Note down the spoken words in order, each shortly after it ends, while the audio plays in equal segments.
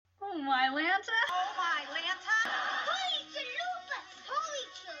Oh my Lanta! Oh my Lanta! Holy chalupas! Holy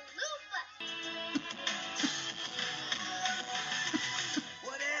chalupas!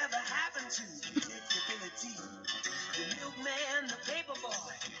 Whatever happened to predictability? The milkman, the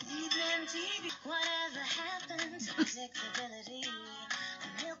paperboy, evening TV. Whatever happened to predictability?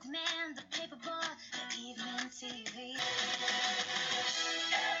 The milkman, the paperboy, the evening TV.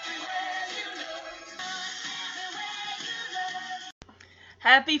 Everywhere you look, everywhere you look.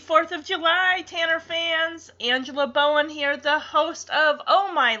 Happy 4th of July, Tanner fans! Angela Bowen here, the host of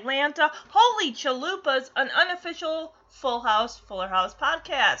Oh My Lanta, Holy Chalupas, an unofficial Fuller House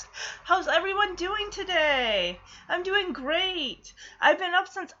podcast. How's everyone doing today? I'm doing great. I've been up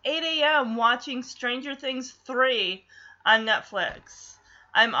since 8 a.m. watching Stranger Things 3 on Netflix.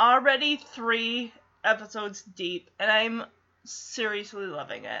 I'm already 3 episodes deep, and I'm seriously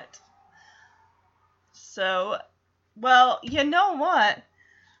loving it. So, well, you know what?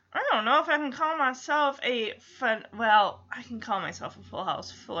 I don't know if I can call myself I can call myself a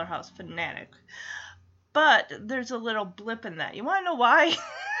Fuller House fanatic. But there's a little blip in that. You want to know why?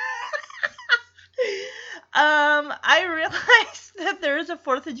 I realized that there is a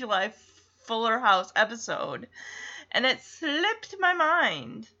 4th of July Fuller House episode, and it slipped my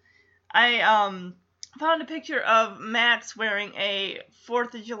mind. I found a picture of Max wearing a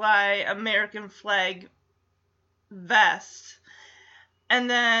 4th of July American flag vest. And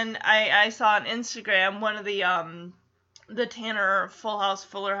then I saw on Instagram one of the Tanner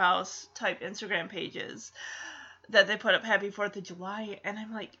Fuller House type Instagram pages that they put up Happy 4th of July, and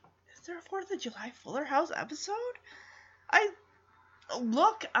I'm like, is there a 4th of July Fuller House episode? I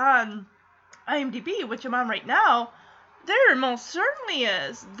look on IMDb, which I'm on right now, there most certainly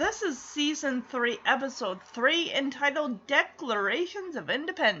is. This is season 3, episode 3, entitled Declarations of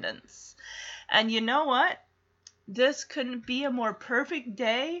Independence. And you know what? This couldn't be a more perfect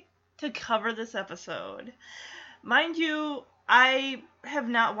day to cover this episode. Mind you, I have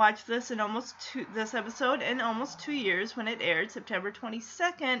not watched this episode in almost 2 years when it aired September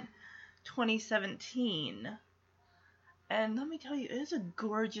 22nd, 2017. And let me tell you, it is a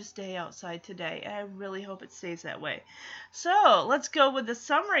gorgeous day outside today, and I really hope it stays that way. So, let's go with the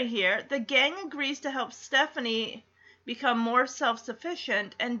summary here. The gang agrees to help Stephanie become more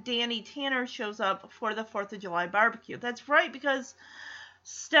self-sufficient, and Danny Tanner shows up for the 4th of July barbecue. That's right, because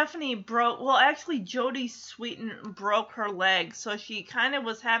Jodie Sweetin broke her leg, so she kind of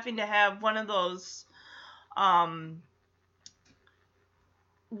was having to have one of those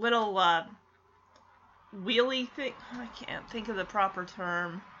little wheelie thing. I can't think of the proper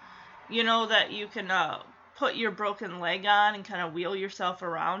term. You know, that you can put your broken leg on and kind of wheel yourself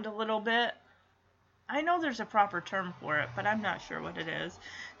around a little bit. I know there's a proper term for it, but I'm not sure what it is.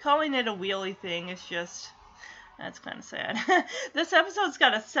 Calling it a wheelie thing is just, that's kind of sad. This episode's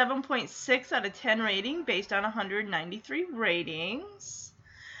got a 7.6 out of 10 rating based on 193 ratings.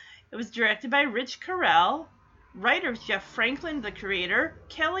 It was directed by Rich Carell. Writers Jeff Franklin, the creator.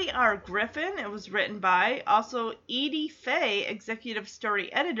 Kelly R. Griffin, it was written by. Also Edie Fay, executive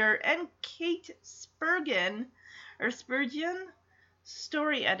story editor. And Kate Spurgeon,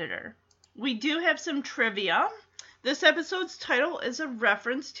 story editor. We do have some trivia. This episode's title is a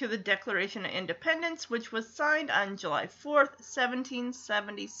reference to the Declaration of Independence, which was signed on July 4th,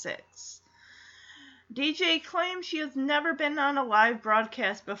 1776. DJ claims she has never been on a live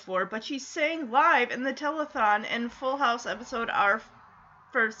broadcast before, but she sang live in the telethon in Full House episode Our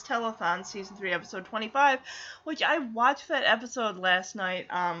First Telethon, Season 3, Episode 25, which I watched that episode last night.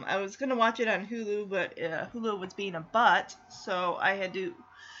 I was going to watch it on Hulu, but Hulu was being a butt, so I had to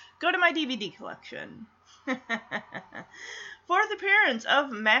go to my DVD collection. 4th appearance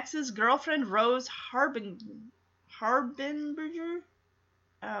of Max's girlfriend, Rose Harbinger.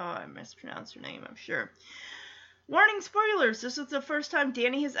 Oh, I mispronounced her name, I'm sure. Warning, spoilers. This is the first time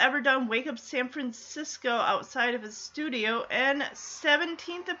Danny has ever done Wake Up San Francisco outside of his studio, and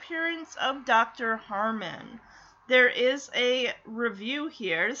 17th appearance of Dr. Harmon. There is a review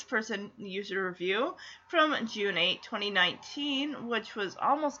here. This person used a review from June 8, 2019, which was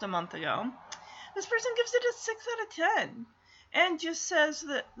almost a month ago. This person gives it a 6 out of 10 and just says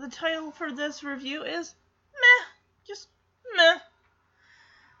that the title for this review is meh. Just meh.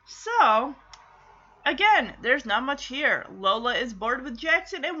 So, again, there's not much here. Lola is bored with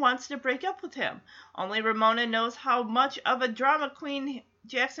Jackson and wants to break up with him. Only Ramona knows how much of a drama queen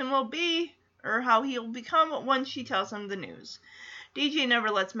Jackson will be, or how he'll become when she tells him the news. DJ never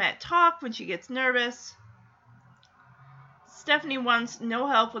lets Matt talk when she gets nervous. Stephanie wants no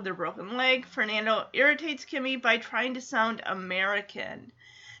help with her broken leg. Fernando irritates Kimmy by trying to sound American.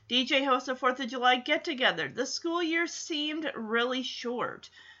 DJ hosts a 4th of July get-together. The school year seemed really short.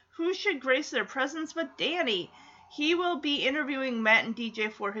 Who should grace their presence but Danny? He will be interviewing Matt and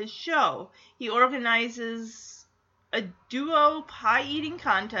DJ for his show. He organizes a duo pie eating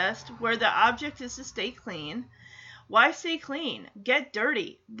contest where the object is to stay clean. Why stay clean? Get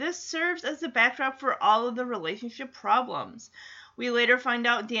dirty. This serves as the backdrop for all of the relationship problems. We later find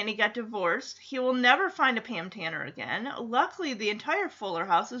out Danny got divorced. He will never find a Pam Tanner again. Luckily, the entire Fuller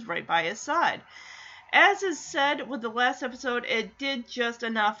house is right by his side. As is said with the last episode, it did just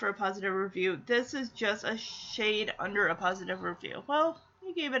enough for a positive review. This is just a shade under a positive review. Well,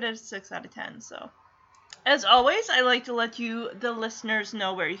 you gave it a 6 out of 10, so. As always, I like to let you, the listeners,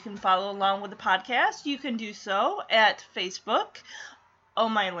 know where you can follow along with the podcast. You can do so at Facebook, Oh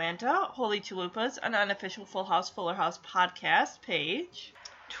My Atlanta, Holy Chalupas, an unofficial Full House podcast page.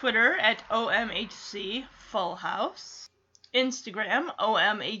 Twitter at OMHC Full House. Instagram,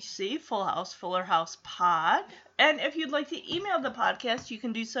 OMHC, Full House, Fuller House Pod. And if you'd like to email the podcast, you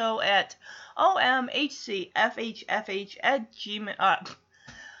can do so at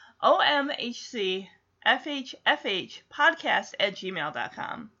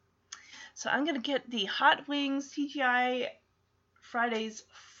omhcfhfh@gmail.com. So I'm going to get the Hot Wings TGI Fridays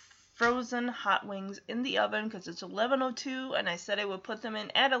frozen hot wings in the oven because it's 11:02 and I said I would put them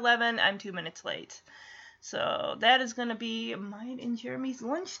in at 11. I'm 2 minutes late. So that is going to be mine and Jeremy's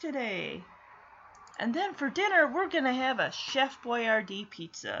lunch today. And then for dinner, we're going to have a Chef Boyardee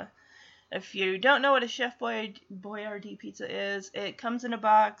pizza. If you don't know what a Chef Boyardee pizza is, it comes in a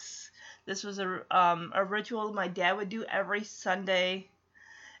box. This was a ritual my dad would do every Sunday.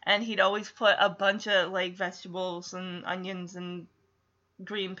 And he'd always put a bunch of like vegetables and onions and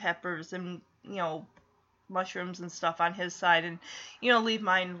green peppers and, mushrooms and stuff on his side. And, leave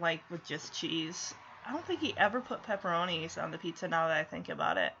mine like with just cheese. I don't think he ever put pepperonis on the pizza now that I think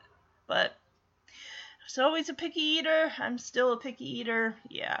about it. But I was always a picky eater. I'm still a picky eater.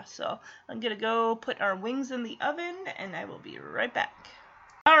 Yeah, so I'm going to go put our wings in the oven, and I will be right back.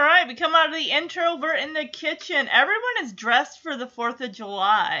 All right, we come out of the intro. We're in the kitchen. Everyone is dressed for the 4th of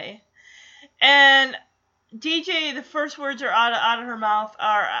July. And DJ, the first words are out of her mouth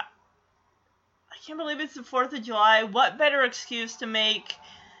are, I can't believe it's the 4th of July. What better excuse to make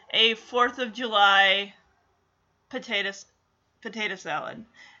a 4th of July potato salad.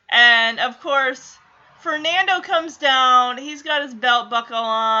 And, of course, Fernando comes down. He's got his belt buckle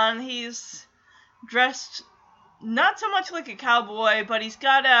on. He's dressed not so much like a cowboy, but he's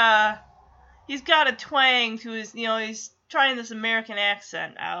got a twang to his, he's trying this American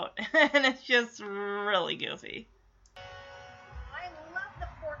accent out. And it's just really goofy. I love the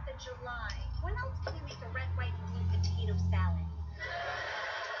 4th of July. When else can you make a red, white, and blue potato salad?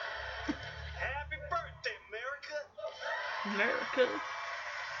 Happy birthday, America! America.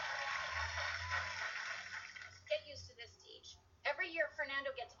 Get used to this, Teach. Every year,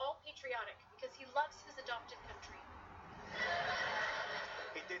 Fernando gets all patriotic because he loves his adopted country.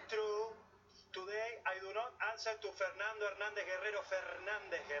 It is true. Today, I do not answer to Fernando Hernández Guerrero.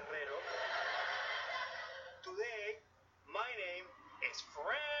 Today, my name is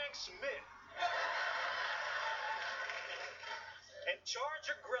Frank Smith. In charge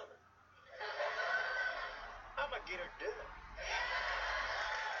of grilling. I'ma get her done.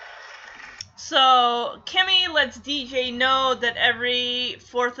 So, Kimmy lets DJ know that every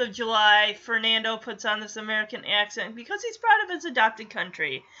 4th of July, Fernando puts on this American accent because he's proud of his adopted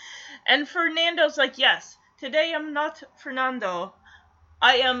country. And Fernando's like, yes, today I'm not Fernando.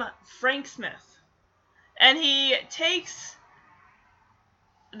 I am Frank Smith. And he takes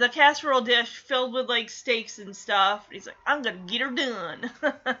the casserole dish filled with, like, steaks and stuff. He's like, I'm gonna get her done.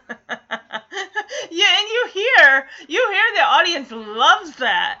 Yeah, and you hear the audience loves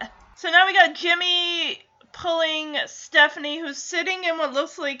that. So now we got Jimmy pulling Stephanie, who's sitting in what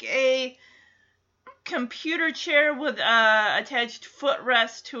looks like a computer chair with attached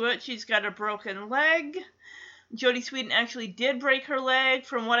footrest to it. She's got a broken leg. Jodie Sweetin actually did break her leg.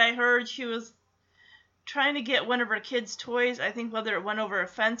 From what I heard, she was trying to get one of her kids' toys. I think whether it went over a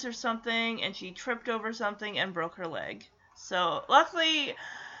fence or something, and she tripped over something and broke her leg. So luckily,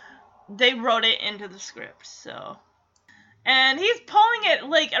 they wrote it into the script. So, and he's pulling it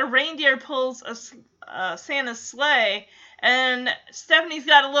like a reindeer pulls a Santa's sleigh, and Stephanie's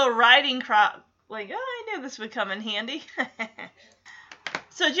got a little riding crop. Like, oh, I knew this would come in handy.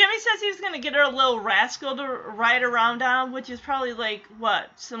 So Jimmy says he's going to get her a little rascal to ride around on, which is probably like,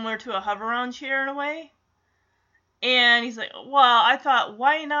 what, similar to a hover-around chair in a way? And he's like, well, I thought,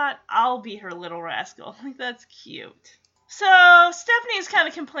 why not I'll be her little rascal? Like, that's cute. So Stephanie's kind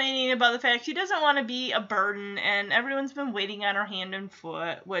of complaining about the fact she doesn't want to be a burden, and everyone's been waiting on her hand and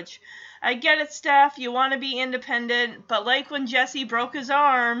foot, which I get it, Steph, you want to be independent, but like when Jesse broke his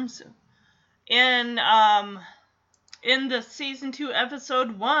arms in the season 2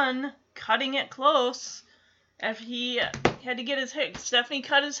 episode 1, Cutting It Close, after he had to get his hair, Stephanie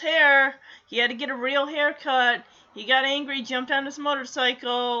cut his hair, he had to get a real haircut. He got angry, jumped on his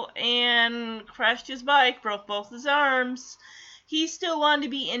motorcycle, and crashed his bike, broke both his arms. He still wanted to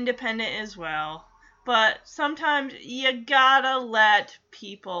be independent as well. But sometimes you gotta let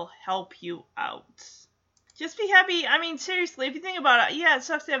people help you out. Just be happy. I mean, seriously, if you think about it, yeah, it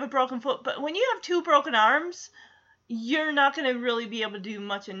sucks to have a broken foot, but when you have 2 broken arms, you're not gonna really be able to do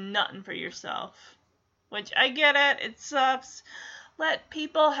much of nothing for yourself. Which, I get it, it sucks. Let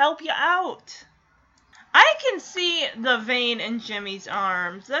people help you out. I can see the vein in Jimmy's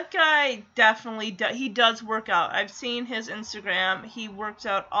arms. That guy definitely he does work out. I've seen his Instagram. He works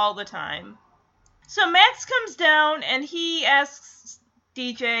out all the time. So Max comes down and he asks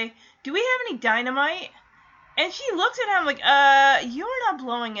DJ, do we have any dynamite? And she looks at him like, you're not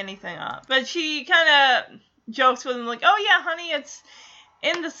blowing anything up. But she kind of jokes with him like, oh yeah, honey, it's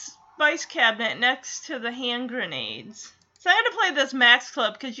in the spice cabinet next to the hand grenades. So I'm going to play this Max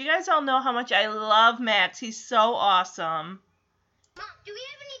clip because you guys all know how much I love Max. He's so awesome. Mom, do we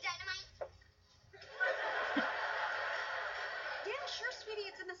have any dynamite? Yeah, sure, sweetie.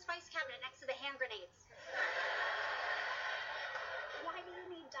 It's in the spice cabinet next to the hand grenades. Why do you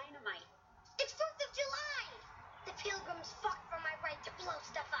need dynamite? It's 4th of July. The Pilgrims fought for my right to blow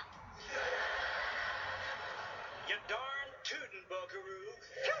stuff up. You darn tootin', buckaroo.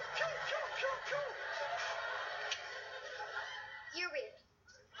 Pew, pew, pew, pew, pew. You're weird.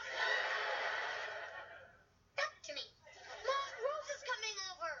 Talk to me. Mom, Rose is coming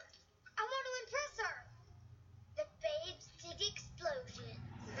over. I want to impress her. The babes dig explosions.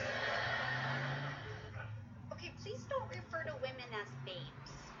 Okay, please don't refer to women as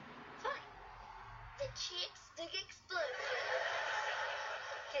babes. Fine. The chicks dig explosions.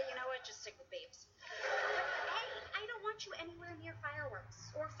 Okay, you know what? Just stick with babes. But hey, I don't want you anywhere near fireworks,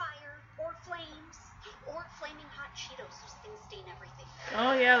 or fire, or flames, or flaming hot Cheetos. Those things stain everything.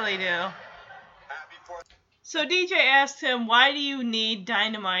 Oh yeah, they do. Happy 4th. So DJ asked him, why do you need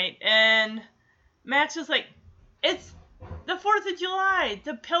dynamite? And Max was like, it's the 4th of July.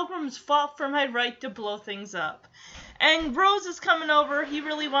 The Pilgrims fought for my right to blow things up. And Rose is coming over. He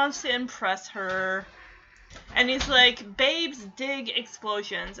really wants to impress her. And he's like, babes dig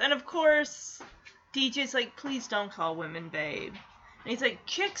explosions. And of course, DJ's like, please don't call women babe. And he's like,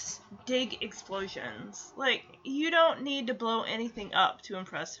 chicks dig explosions. Like, you don't need to blow anything up to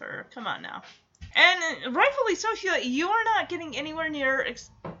impress her. Come on now. And rightfully so, she's like, you are not getting anywhere near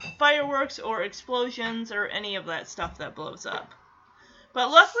fireworks or explosions or any of that stuff that blows up.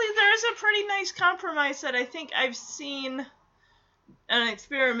 But luckily, there's a pretty nice compromise that I think I've seen an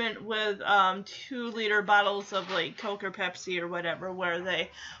experiment with 2-liter bottles of like Coke or Pepsi or whatever, where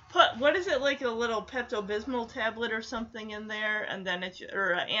they put, what is it, like a little Pepto-Bismol tablet or something in there, and then it's,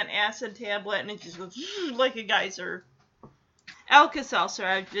 or an antacid tablet, and it just goes like a geyser. Alka-Seltzer,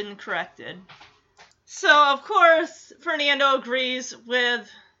 I've been corrected. So of course Fernando agrees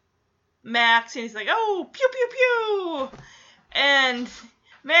with Max, and he's like, oh, pew pew pew, and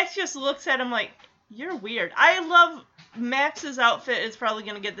Max just looks at him like, you're weird. I love Max's outfit. Is probably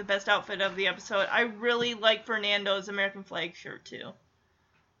going to get the best outfit of the episode. I really like Fernando's American flag shirt, too. Of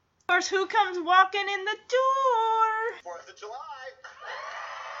course, who comes walking in the door? 4th of July.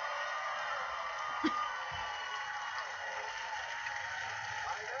 I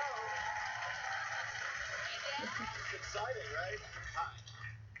know. It's exciting, right? Hi.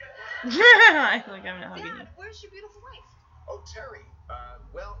 I feel like I'm not hugging you. Dad, where's your beautiful wife? Oh, Terry.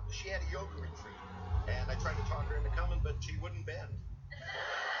 Well, she had a yoga retreat, and I tried to talk her into coming, but she wouldn't bend.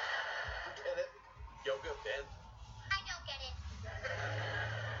 Get it? Yoga, bend. I don't get it.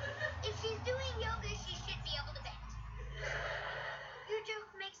 If she's doing yoga, she should be able to bend. Your joke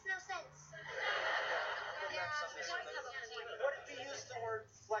makes no sense. What if you use the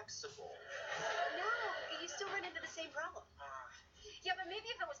word flexible? No, you still run into the same problem. Yeah, but maybe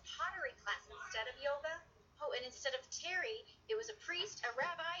if it was pottery class instead of yoga. Oh, and instead of Terry, it was a priest, a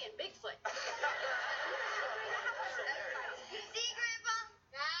rabbi, and Bigfoot. You see, Grandpa?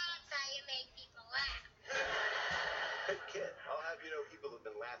 That's how you make people laugh. Hey, kid, I'll have you know people have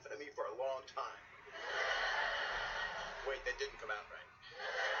been laughing at me for a long time. Wait, that didn't come out right.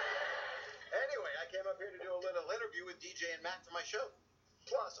 Anyway, I came up here to do a little interview with DJ and Matt for my show.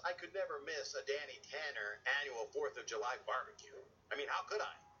 Plus, I could never miss a Danny Tanner annual 4th of July barbecue. I mean, how could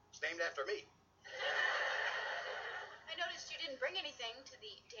I? It's named after me. I noticed you didn't bring anything to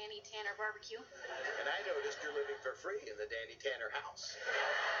the Danny Tanner barbecue. And I noticed you're living for free in the Danny Tanner house.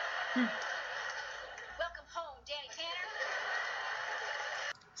 Welcome home, Danny Tanner.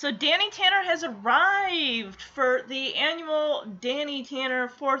 So Danny Tanner has arrived for the annual Danny Tanner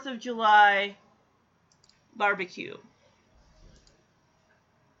 4th of July barbecue.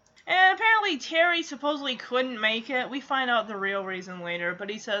 And apparently Terry supposedly couldn't make it. We find out the real reason later, but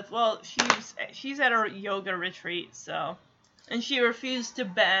he says, well, she's at a yoga retreat, so. And she refused to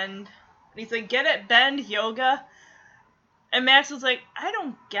bend. And he's like, get it, bend, yoga? And Max is like, I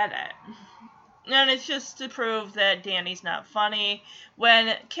don't get it. And it's just to prove that Danny's not funny.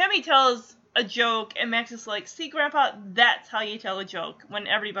 When Kimmy tells a joke, and Max is like, see, Grandpa, that's how you tell a joke, when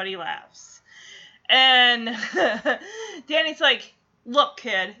everybody laughs. And Danny's like, look,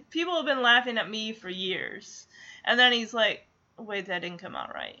 kid, people have been laughing at me for years. And then he's like, wait, that didn't come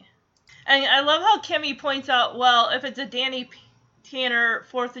out right. And I love how Kimmy points out, well, if it's a Danny Tanner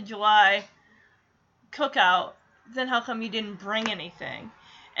 4th of July cookout, then how come you didn't bring anything?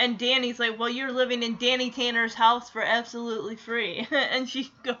 And Danny's like, well, you're living in Danny Tanner's house for absolutely free. And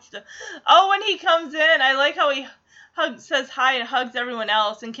she goes to, oh, when he comes in, I like how he says hi and hugs everyone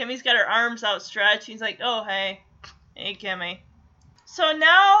else. And Kimmy's got her arms outstretched. He's like, oh, hey. Hey, Kimmy. So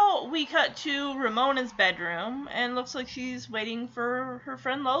now we cut to Ramona's bedroom, and looks like she's waiting for her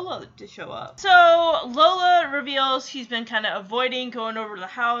friend Lola to show up. So Lola reveals she's been kind of avoiding going over to the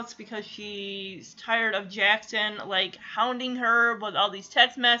house because she's tired of Jackson, like, hounding her with all these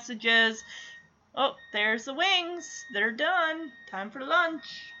text messages. Oh, there's the wings. They're done. Time for lunch.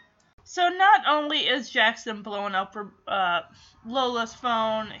 So not only is Jackson blowing up Lola's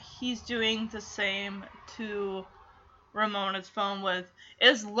phone, he's doing the same to Ramona's phone with,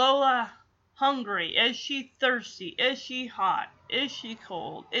 is Lola hungry? Is she thirsty? Is she hot? Is she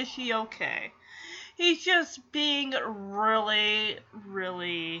cold? Is she okay? He's just being really,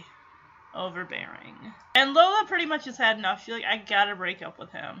 really overbearing. And Lola pretty much has had enough. She's like, I gotta break up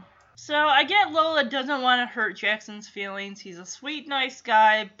with him. So I get Lola doesn't want to hurt Jackson's feelings. He's a sweet, nice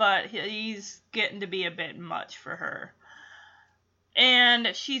guy, but he's getting to be a bit much for her.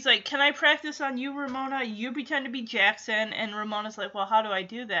 And she's like, can I practice on you, Ramona? You pretend to be Jackson. And Ramona's like, well, how do I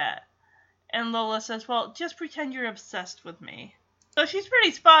do that? And Lola says, well, just pretend you're obsessed with me. So she's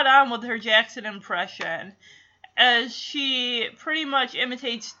pretty spot on with her Jackson impression, as she pretty much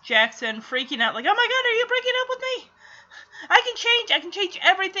imitates Jackson, freaking out like, oh my god, are you breaking up with me? I can change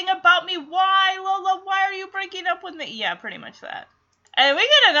everything about me. Why, Lola? Why are you breaking up with me? Yeah, pretty much that. And we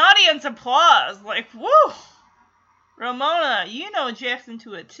get an audience applause, like, woo! Ramona, you know Jackson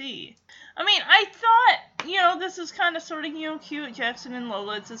to a T. I mean, I thought, this is kind of sort of, cute. Jackson and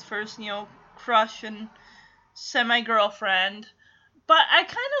Lola, it's his first, crush and semi-girlfriend. But I kind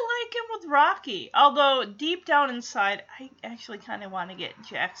of like him with Rocky. Although, deep down inside, I actually kind of want to get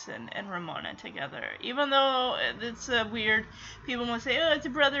Jackson and Ramona together. Even though it's weird, people will say, oh, it's a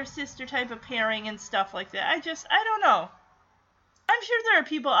brother-sister type of pairing and stuff like that. I don't know. I'm sure there are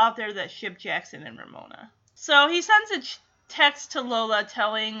people out there that ship Jackson and Ramona. So he sends a text to Lola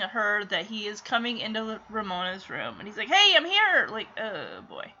telling her that he is coming into Ramona's room. And he's like, hey, I'm here. Like, oh,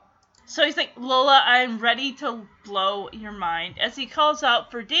 boy. So he's like, Lola, I'm ready to blow your mind. As he calls out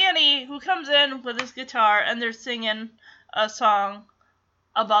for Danny, who comes in with his guitar, and they're singing a song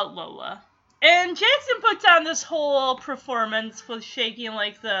about Lola. And Jackson puts on this whole performance with shaking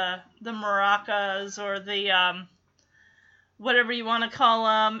like the maracas or the, whatever you want to call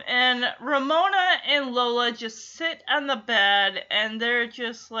them. And Ramona and Lola just sit on the bed, and they're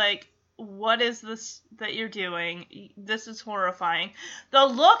just like, what is this that you're doing? This is horrifying. The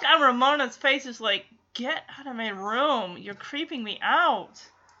look on Ramona's face is like, get out of my room. You're creeping me out.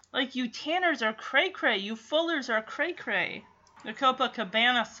 Like, you Tanners are cray-cray. You Fullers are cray-cray. The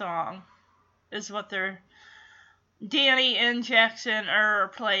Copacabana song is what Danny and Jackson are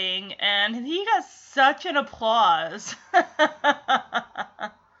playing, and he got such an applause.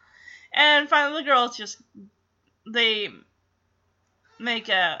 And finally the girls they make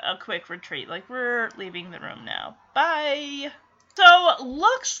a quick retreat, like, we're leaving the room now. Bye! So,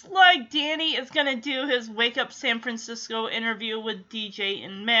 looks like Danny is gonna do his Wake Up San Francisco interview with DJ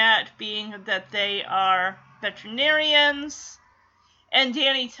and Matt, being that they are veterinarians. And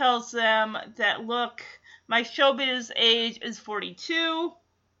Danny tells them that, look, my showbiz age is 42.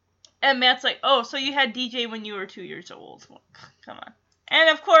 And Matt's like, oh, so you had DJ when you were 2 years old. Well, come on. And,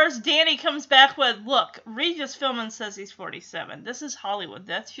 of course, Danny comes back with, look, Regis Philbin says he's 47. This is Hollywood.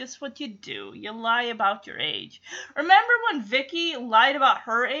 That's just what you do. You lie about your age. Remember when Vicky lied about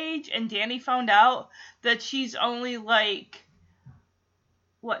her age and Danny found out that she's only, 9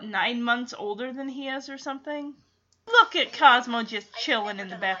 months older than he is or something? Look at Cosmo just chilling in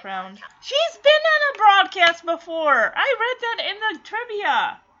the background. She's been on a broadcast before. I read that in the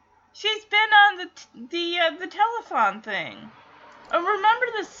trivia. She's been on the telethon thing. Remember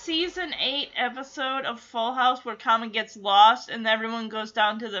the season 8 episode of Full House where Common gets lost and everyone goes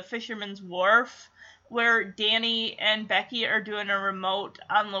down to the Fisherman's Wharf, where Danny and Becky are doing a remote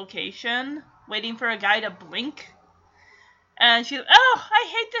on location, waiting for a guy to blink? And she's, oh, I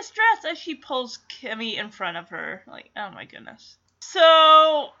hate this dress, as she pulls Kimmy in front of her. Like, oh my goodness.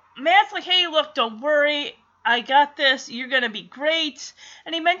 So, Matt's like, hey, look, don't worry. I got this. You're going to be great.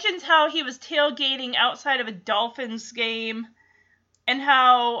 And he mentions how he was tailgating outside of a Dolphins game and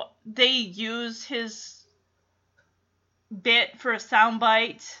how they used his bit for a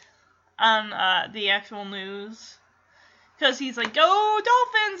soundbite on the actual news. Because he's like, go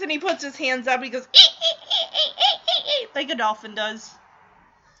Dolphins! And he puts his hands up and he goes, like a dolphin does.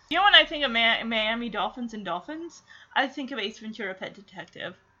 You know when I think of Miami Dolphins and dolphins? I think of Ace Ventura: Pet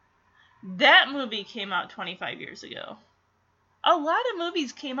Detective. That movie came out 25 years ago. A lot of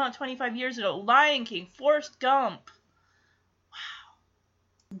movies came out 25 years ago. Lion King, Forrest Gump. Wow.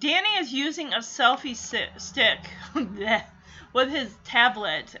 Danny is using a selfie stick with his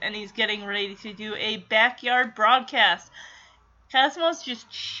tablet, and he's getting ready to do a backyard broadcast. Cosmo's just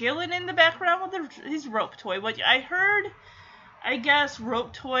chilling in the background with his rope toy, which I guess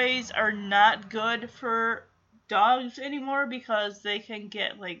rope toys are not good for dogs anymore because they can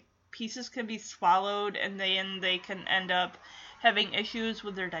get, like, pieces can be swallowed and they can end up having issues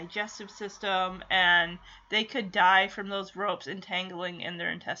with their digestive system, and they could die from those ropes entangling in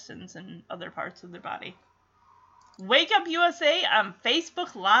their intestines and other parts of their body. Wake Up USA on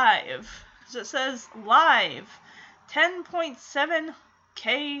Facebook Live. So it says live.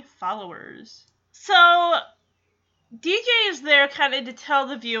 10.7k followers. So, DJ is there kind of to tell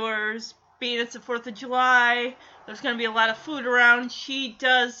the viewers, being it's the 4th of July, there's going to be a lot of food around. She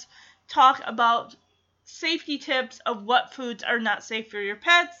does talk about safety tips of what foods are not safe for your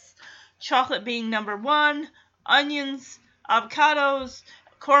pets. Chocolate being number 1, onions, avocados,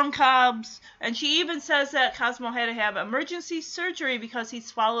 corn cobs, and she even says that Cosmo had to have emergency surgery because he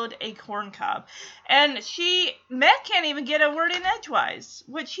swallowed a corn cob. And Matt can't even get a word in edgewise,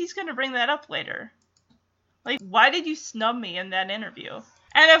 which he's going to bring that up later. Like, why did you snub me in that interview?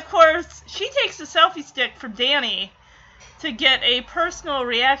 And of course, she takes a selfie stick from Danny to get a personal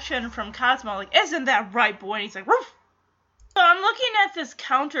reaction from Cosmo, like, isn't that right, boy? And he's like, woof! So I'm looking at this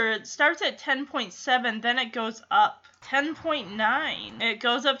counter. It starts at 10.7, then it goes up 10.9. It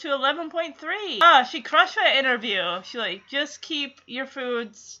goes up to 11.3. She crushed that interview. She's like, just keep your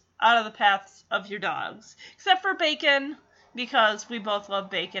foods out of the paths of your dogs. Except for bacon, because we both love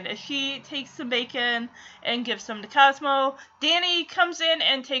bacon. As she takes some bacon and gives some to Cosmo, Danny comes in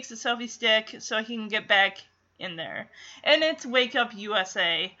and takes a selfie stick so he can get back in there. And it's Wake Up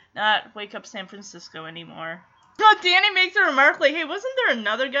USA, not Wake Up San Francisco anymore. So Danny makes a remark like, hey, wasn't there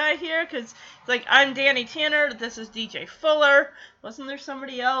another guy here? Because it's like, I'm Danny Tanner, this is DJ Fuller. Wasn't there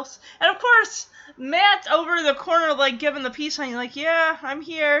somebody else? And of course, Matt's over in the corner, like, giving the peace sign, like, yeah, I'm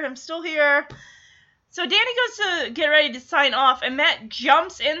here, I'm still here. So Danny goes to get ready to sign off, and Matt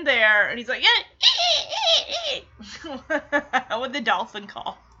jumps in there, and he's like, yeah, with the dolphin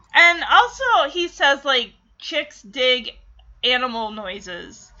call. And also, he says, like, chicks dig animal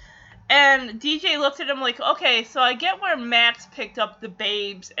noises. And DJ looked at him like, okay, so I get where Max picked up the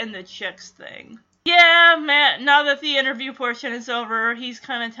babes and the chicks thing. Yeah, Matt, now that the interview portion is over, he's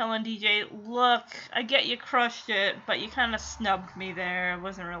kind of telling DJ, look, I get you crushed it, but you kind of snubbed me there. It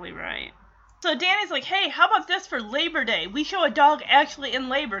wasn't really right. So Danny's like, hey, how about this for Labor Day? We show a dog actually in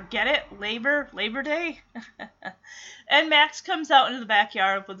labor. Get it? Labor Day? And Max comes out into the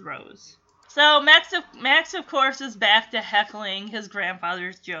backyard with Rose. So Max, of course, is back to heckling his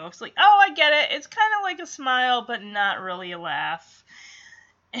grandfather's jokes. Like, oh, I get it. It's kind of like a smile, but not really a laugh.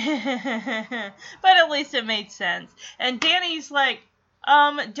 But at least it made sense. And Danny's like,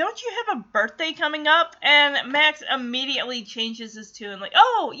 don't you have a birthday coming up? And Max immediately changes his tune. Like,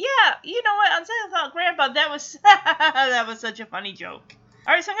 oh, yeah, you know what? On second thought, Grandpa, that was that was such a funny joke.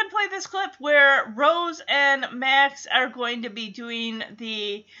 Alright, so I'm going to play this clip where Rose and Max are going to be doing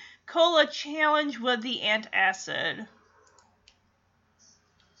the Cola challenge with the antacid. What's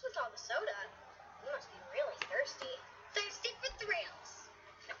with all the soda? You must be really thirsty. Thirsty for thrills.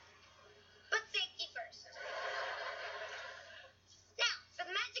 But safety first. Now, for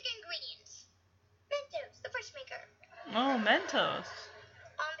the magic ingredients. Mentos, the fresh maker. Oh, Mentos.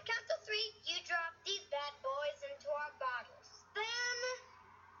 On the count of 3, you drop these bad boys into our bottles. Then,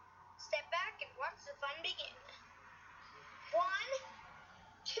 step back and watch the fun begin. 1,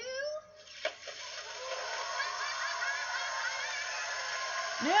 2.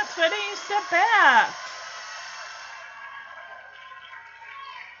 Matt, why don't you step back?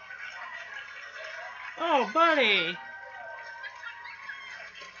 Oh, buddy.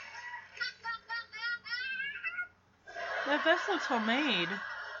 That vest looks homemade.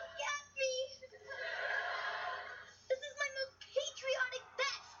 Get me! This is my most patriotic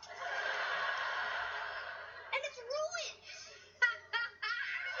vest! And it's ruined!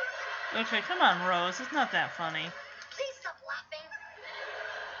 Okay, come on, Rose. It's not that funny. Please stop laughing.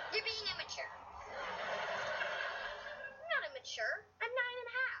 You're being immature. I'm not immature. I'm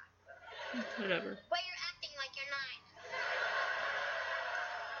 9.5. Whatever. But you're acting like you're 9.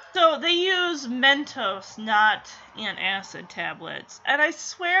 So they use Mentos, not antacid tablets. And I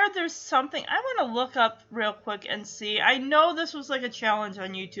swear there's something I want to look up real quick and see. I know this was like a challenge on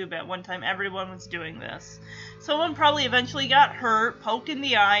YouTube at one time. Everyone was doing this. Someone probably eventually got hurt, poked in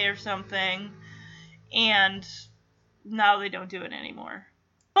the eye or something, and now they don't do it anymore.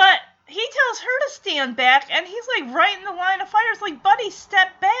 But he tells her to stand back, and he's like right in the line of fire. It's like, buddy,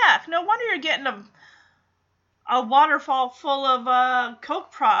 step back. No wonder you're getting a waterfall full of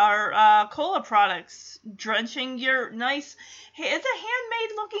cola products drenching your nice. It's a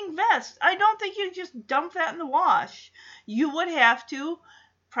handmade looking vest. I don't think you just dump that in the wash. You would have to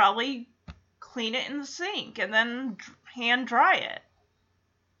probably clean it in the sink and then hand dry it.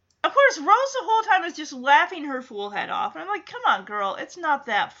 Of course, Rose the whole time is just laughing her fool head off. And I'm like, come on, girl, it's not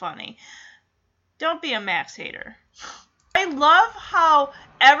that funny. Don't be a Max hater. I love how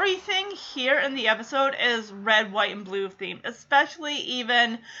everything here in the episode is red, white, and blue themed. Especially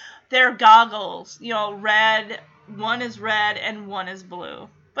even their goggles. You know, red, one is red and one is blue.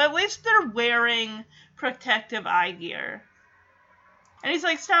 But at least they're wearing protective eye gear. And he's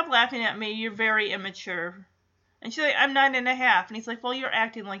like, stop laughing at me, you're very immature. And she's like, I'm 9.5. And he's like, well, you're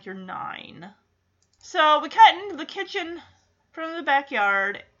acting like you're 9. So we cut into the kitchen from the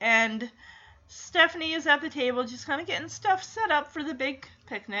backyard, and Stephanie is at the table just kind of getting stuff set up for the big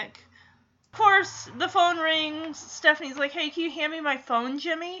picnic. Of course, the phone rings. Stephanie's like, hey, can you hand me my phone,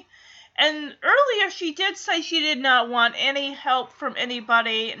 Jimmy? And earlier she did say she did not want any help from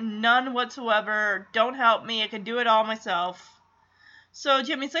anybody, none whatsoever. Don't help me, I can do it all myself. So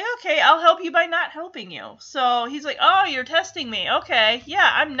Jimmy's like, okay, I'll help you by not helping you. So he's like, oh, you're testing me. Okay, yeah,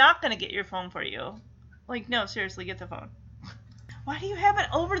 I'm not going to get your phone for you. Like, no, seriously, get the phone. Why do you have it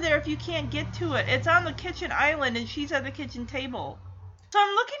over there if you can't get to it? It's on the kitchen island and she's at the kitchen table. So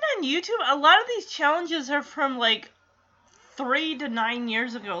I'm looking on YouTube. A lot of these challenges are from like 3 to 9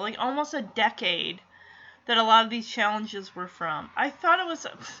 years ago, like almost a decade that a lot of these challenges were from. I thought it was,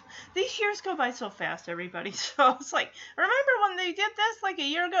 these years go by so fast, everybody. So it's like, remember when they did this like a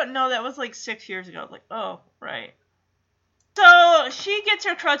year ago? No, that was like 6 years ago. Like, oh, right. So she gets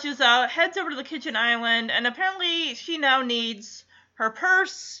her crutches out, heads over to the kitchen island, and apparently she now needs her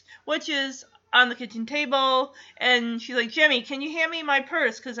purse, which is on the kitchen table, and she's like, Jimmy, can you hand me my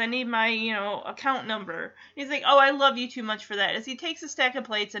purse, because I need my, account number. And he's like, oh, I love you too much for that, as he takes a stack of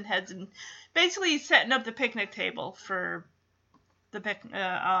plates and heads, and basically he's setting up the picnic table for the picnic.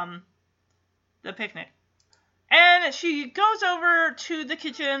 And she goes over to the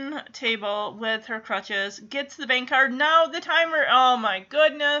kitchen table with her crutches, gets the bank card. Now the timer, oh my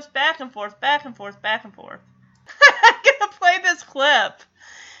goodness, back and forth, back and forth, back and forth. I'm gonna play this clip.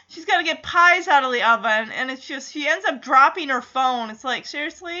 She's got to get pies out of the oven, and it's just, she ends up dropping her phone. It's like,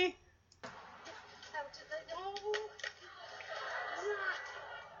 seriously? Can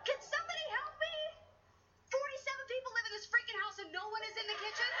somebody help me? 47 people live in this freaking house and no one is in the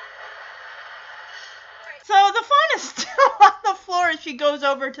kitchen? So the phone is still on the floor as she goes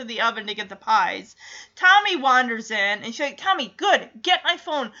over to the oven to get the pies. Tommy wanders in, and she's like, Tommy, good, get my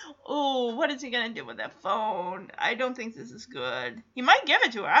phone. Oh, what is he going to do with that phone? I don't think this is good. He might give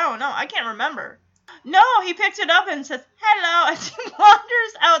it to her. I don't know. I can't remember. No, he picks it up and says, hello, as he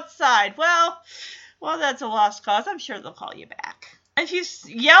wanders outside. Well, that's a lost cause. I'm sure they'll call you back. And she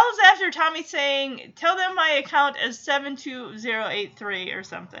yells after Tommy saying, tell them my account is 72083 or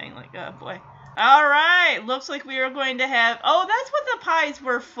something. Like, oh, boy. All right, looks like we are going to have... Oh, that's what the pies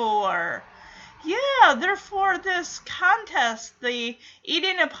were for. Yeah, they're for this contest, the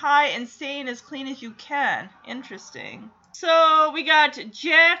eating a pie and staying as clean as you can. Interesting. So we got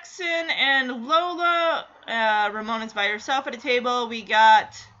Jackson and Lola. Ramona's by herself at a table. We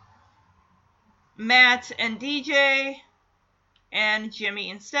got Matt and DJ, and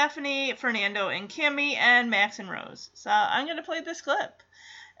Jimmy and Stephanie, Fernando and Kimmy, and Max and Rose. So I'm going to play this clip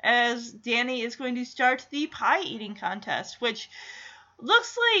as Danny is going to start the pie eating contest, which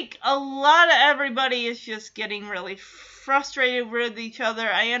looks like a lot of everybody is just getting really frustrated with each other.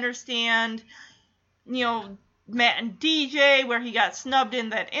 I understand, Matt and DJ, where he got snubbed in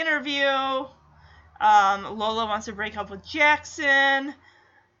that interview. Lola wants to break up with Jackson.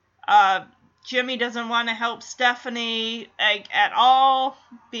 Jimmy doesn't want to help Stephanie at all,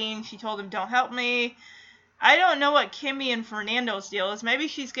 being she told him, don't help me. I don't know what Kimmy and Fernando's deal is. Maybe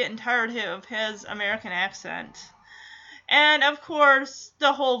she's getting tired of his American accent. And, of course,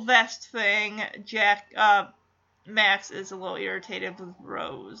 the whole vest thing, Max is a little irritated with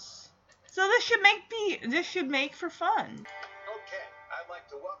Rose. So this should make for fun. Okay, I'd like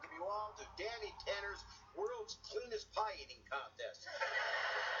to welcome you all to Danny Tanner's World's Cleanest Pie Eating Contest.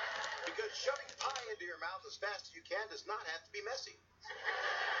 Because shoving pie into your mouth as fast as you can does not have to be messy.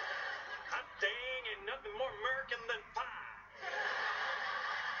 Hot dang, ain't nothing more American than pie.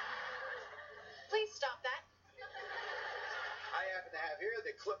 Please stop that. I happen to have here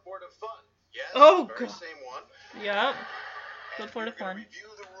the clipboard of fun. Yes, Oh, the very God. same one. Yep. And Clipboard of we're gonna fun.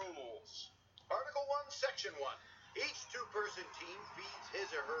 Review the rules. Article 1, Section 1. Each two-person team feeds his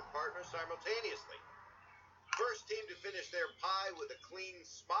or her partner simultaneously. First team to finish their pie with a clean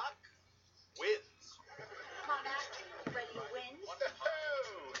smock wins. Come on, Matt. Ready to win?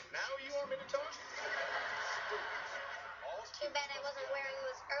 Oh, now you want me to talk? Too bad I wasn't wearing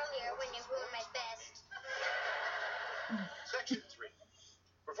this earlier when you ruined my vest. Section 3.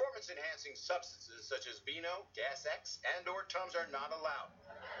 Performance-enhancing substances such as Beano, Gas X, and or Tums are not allowed.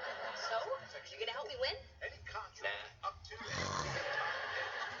 So, you gonna help me win? Any contract up to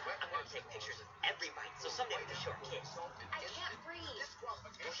I'm gonna take pictures of every bite, so someday with a short kiss. I can't breathe. Well,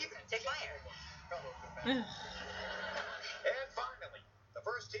 keep it. Take my air. And finally, the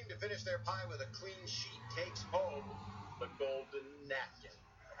first team to finish their pie with a clean sheet takes home the golden napkin.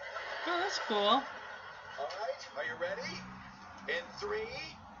 Oh, that's cool. All right, are you ready? In 3,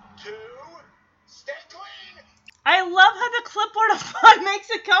 2, stay clean! I love how the Clipboard of Fun makes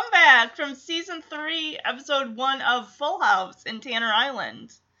a comeback from Season 3, Episode 1 of Full House in Tanner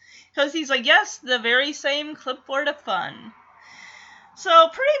Island. Because he's like, yes, the very same Clipboard of Fun. So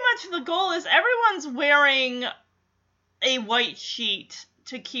pretty much the goal is everyone's wearing a white sheet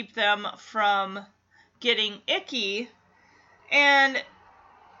to keep them from getting icky. And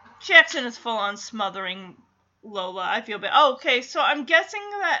Jackson is full on smothering Lola. I feel bad. Oh, okay, so I'm guessing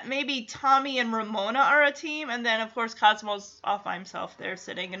that maybe Tommy and Ramona are a team, and then, of course, Cosmo's off by himself there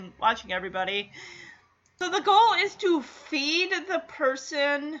sitting and watching everybody. So the goal is to feed the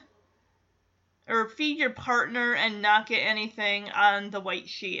person, or feed your partner and not get anything on the white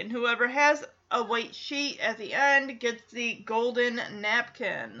sheet. And whoever has a white sheet at the end gets the golden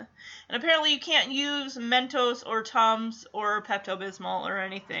napkin. And apparently you can't use Mentos or Tums or Pepto-Bismol or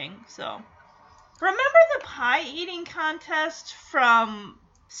anything, so... Remember the pie eating contest from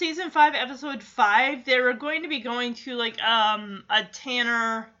Season 5, Episode 5? They were going to be going to, like, a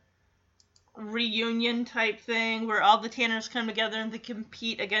Tanner reunion type thing where all the Tanners come together and they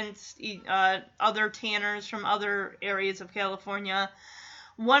compete against other Tanners from other areas of California.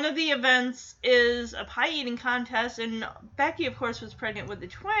 One of the events is a pie eating contest, and Becky, of course, was pregnant with the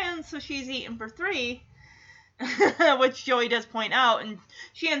twins, so she's eating for 3. Which Joey does point out, and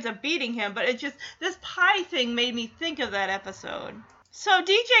she ends up beating him, but this pie thing made me think of that episode. So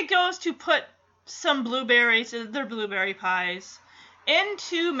DJ goes to put some blueberries, they're blueberry pies,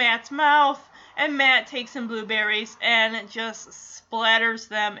 into Matt's mouth, and Matt takes some blueberries and just splatters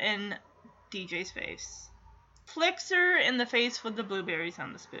them in DJ's face. Flicks her in the face with the blueberries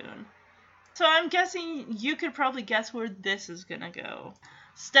on the spoon. So I'm guessing you could probably guess where this is gonna go.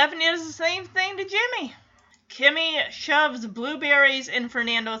 Stephanie does the same thing to Jimmy. Kimmy shoves blueberries in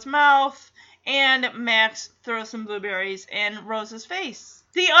Fernando's mouth, and Max throws some blueberries in Rose's face.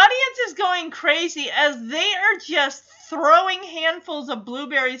 The audience is going crazy as they are just throwing handfuls of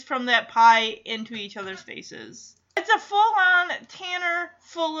blueberries from that pie into each other's faces. It's a full-on Tanner,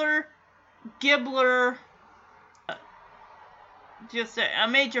 Fuller, Gibbler, just a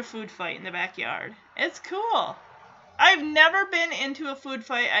major food fight in the backyard. It's cool. I've never been into a food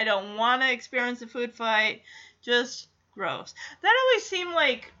fight. I don't want to experience a food fight. Just gross. That always seemed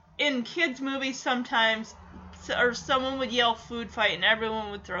like in kids' movies sometimes, or someone would yell food fight and everyone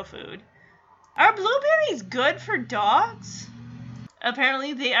would throw food. Are blueberries good for dogs?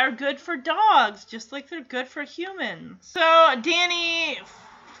 Apparently they are good for dogs, just like they're good for humans. So Danny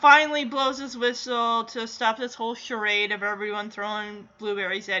finally blows his whistle to stop this whole charade of everyone throwing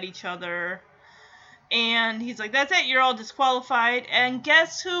blueberries at each other. And he's like, that's it, you're all disqualified. And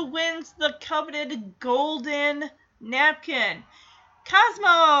guess who wins the coveted golden napkin?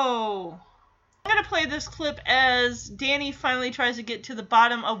 Cosmo! I'm going to play this clip as Danny finally tries to get to the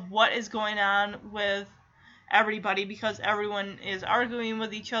bottom of what is going on with everybody, because everyone is arguing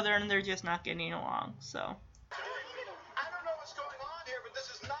with each other and they're just not getting along. So. Today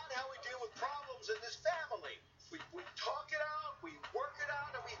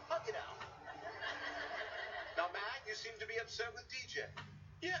seem to be upset with DJ.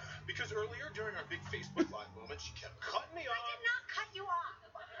 Yeah, because earlier during our big Facebook Live moment, she kept cutting me I off. did not cut you off.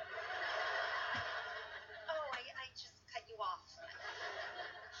 Oh, I just cut you off.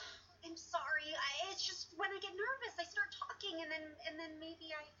 I'm sorry. It's just when I get nervous, I start talking, and then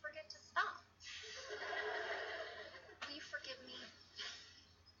maybe I forget to stop. Will you forgive me?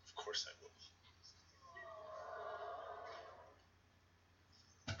 Of course I will.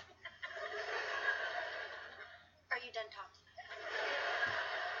 Are you done talking?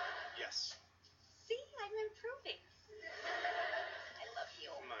 Yes. See, I'm improving. I love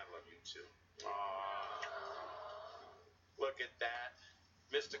you. I love you too. Look at that.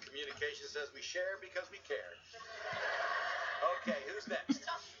 Mr. Communication says we share because we care. Okay, who's next?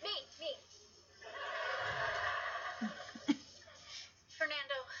 Oh, me.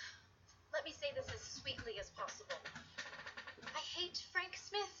 Fernando, let me say this as sweetly as possible. I hate Frank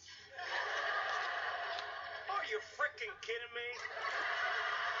Smith. Are you freaking kidding me?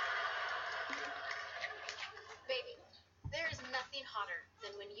 Baby, there is nothing hotter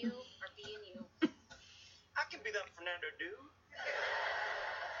than when you are being you. I can be that Fernando dude.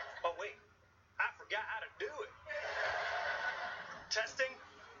 Oh, wait. I forgot how to do it. Testing.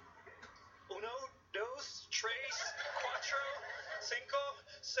 Uno, dos, tres, cuatro, cinco,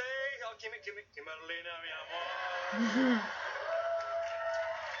 seis. Oh, gimme, Lina, mi amor.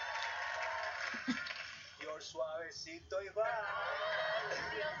 You're suavecito y va.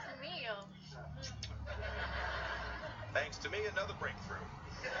 Dios mío. Thanks to me, another breakthrough.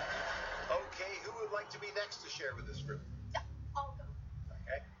 Okay, who would like to be next to share with this group? I'll go.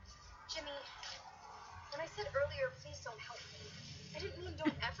 Okay. Jimmy, when I said earlier, please don't help me, I didn't mean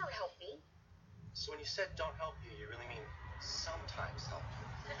don't ever help me. So when you said don't help you, you really mean sometimes help you.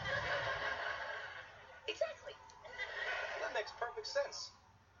 Exactly. That makes perfect sense.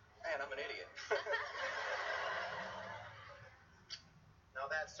 Man, I'm an idiot. Now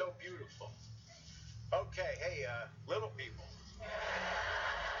that's so beautiful. Okay, hey, little people.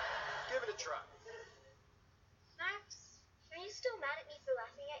 Give it a try. Max, are you still mad at me for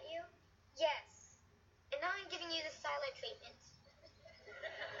laughing at you? Yes. And now I'm giving you the silent treatment.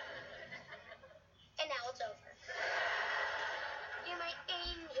 And now it's over. You're my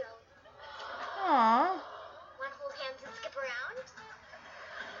angel. Aww. Want to hold hands and skip around?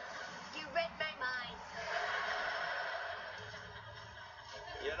 You read my mind.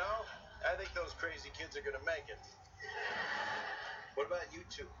 You know, I think those crazy kids are gonna make it. What about you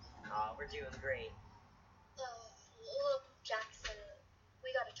two? Oh, we're doing great. Look, Jackson,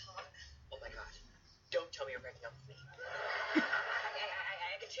 we gotta talk. Oh my god. Don't tell me you're breaking up with me.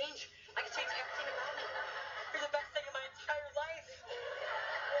 I can change. I can change everything about me. You're the best thing in my entire life.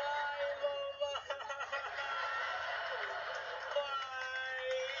 Why, Lola? Why?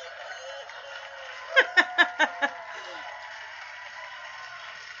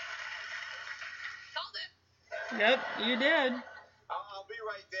 Called it. Yep, you did. I'll be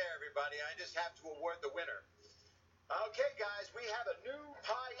right there, everybody. I just have to award the winner. Okay, guys, we have a new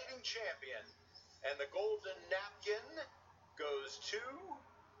pie-eating champion. And the golden napkin goes to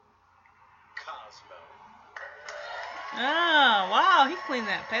Cosmo. Oh, wow, he cleaned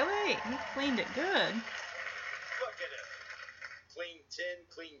that plate. He cleaned it good. Look at him. Clean tin,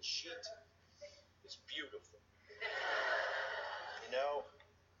 clean sheet. It's beautiful. You know,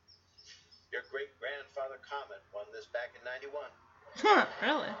 your great-grandfather Comet won this back in 91. Huh,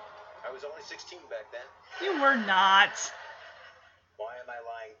 really? I was only 16 back then. You were not. Why am I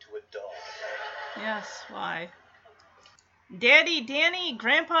lying to a dog? Yes, why? Daddy Danny,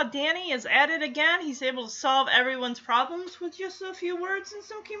 Grandpa Danny is at it again. He's able to solve everyone's problems with just a few words and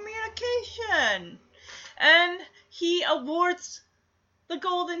some communication. And he awards the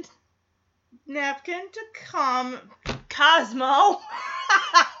golden napkin to Cosmo.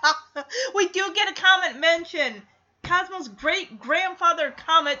 We do get a comment mention. Cosmo's great-grandfather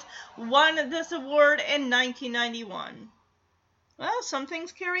Comet won this award in 1991. Well, some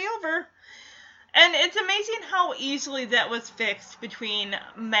things carry over. And it's amazing how easily that was fixed between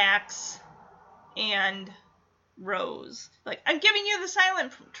Max and Rose. Like, I'm giving you the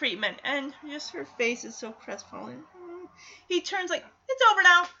silent treatment. And just her face is so crestfallen. He turns like, it's over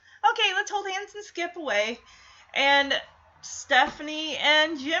now. Okay, let's hold hands and skip away. And Stephanie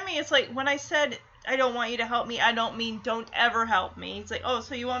and Jimmy, it's like, when I said, I don't want you to help me, I don't mean don't ever help me. It's like, oh,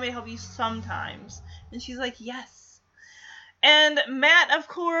 so you want me to help you sometimes. And she's like, yes. And Matt, of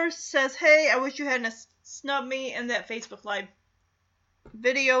course, says, hey, I wish you hadn't snubbed me in that Facebook Live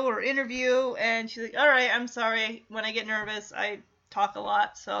video or interview. And she's like, all right, I'm sorry. When I get nervous, I talk a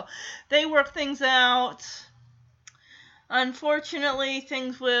lot. So they work things out. Unfortunately,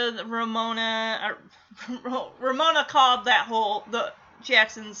 things with Ramona called the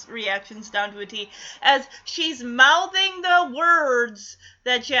Jackson's reactions down to a T, as she's mouthing the words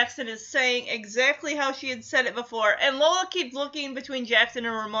that Jackson is saying exactly how she had said it before, and Lola keeps looking between Jackson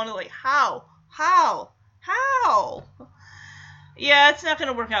and Ramona like, how? Yeah, it's not going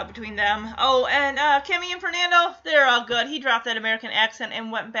to work out between them. Oh, and Kimmy and Fernando, they're all good. He dropped that American accent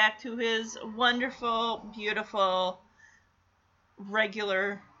and went back to his wonderful, beautiful,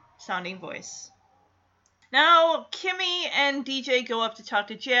 regular sounding voice. Now, Kimmy and DJ go up to talk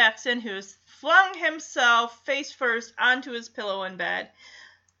to Jackson, who's flung himself face first onto his pillow in bed.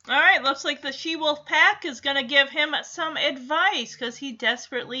 Alright, looks like the She-Wolf Pack is going to give him some advice, because he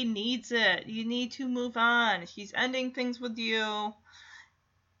desperately needs it. You need to move on. She's ending things with you.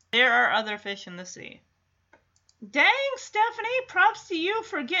 There are other fish in the sea. Dang, Stephanie, props to you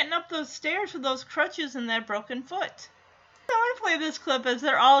for getting up those stairs with those crutches and that broken foot. I want to play this clip as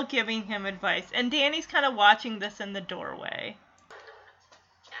they're all giving him advice, and Danny's kind of watching this in the doorway.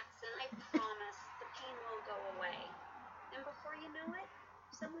 Jackson, I promise the pain will go away. And before you know it,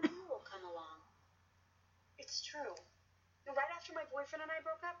 someone new will come along. It's true. Right after my boyfriend and I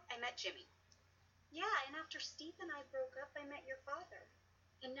broke up, I met Jimmy. Yeah, and after Steve and I broke up, I met your father.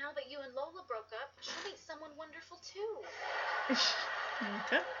 And now that you and Lola broke up, she'll meet someone wonderful too.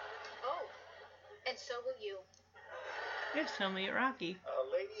 Okay. Oh, and so will you. Yes, tell me, Rocky.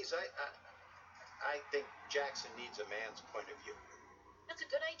 Ladies, I think Jackson needs a man's point of view. That's a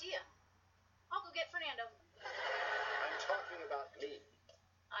good idea. I'll go get Fernando. I'm talking about me.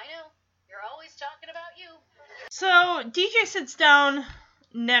 I know. You're always talking about you. So, DJ sits down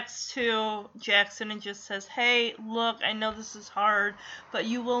next to Jackson and just says, hey, look, I know this is hard, but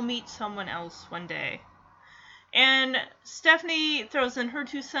you will meet someone else one day. And Stephanie throws in her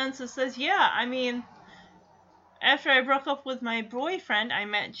 2 cents and says, yeah, I mean, after I broke up with my boyfriend, I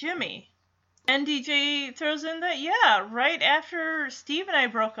met Jimmy. And DJ throws in that, yeah, right after Steve and I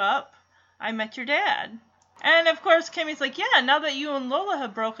broke up, I met your dad. And of course, Kimmy's like, yeah, now that you and Lola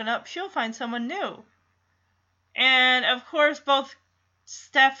have broken up, she'll find someone new. And of course, both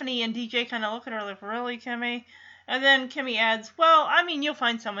Stephanie and DJ kind of look at her like, really, Kimmy? And then Kimmy adds, well, I mean, you'll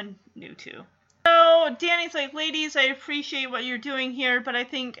find someone new too. So Danny's like, ladies, I appreciate what you're doing here, but I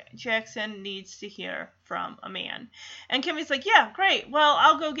think Jackson needs to hear from a man. And Kimmy's like, yeah, great. Well,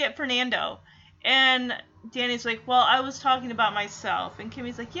 I'll go get Fernando. And Danny's like, well, I was talking about myself. And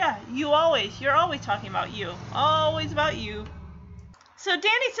Kimmy's like, yeah, you're always talking about you. Always about you. So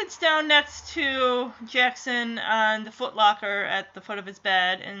Danny sits down next to Jackson on the footlocker at the foot of his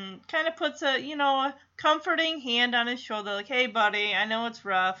bed and kind of puts a comforting hand on his shoulder, like, hey, buddy, I know it's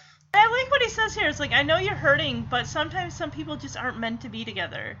rough. And I like what he says here. It's like, I know you're hurting, but sometimes some people just aren't meant to be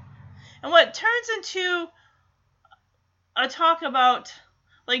together. And what turns into a talk about,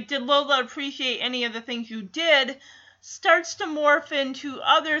 like, did Lola appreciate any of the things you did, starts to morph into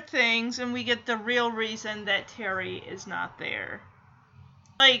other things, and we get the real reason that Terry is not there.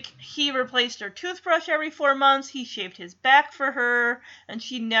 Like, he replaced her toothbrush every 4 months, he shaved his back for her, and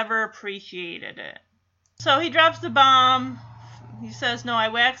she never appreciated it. So he drops the bomb. He says, no, I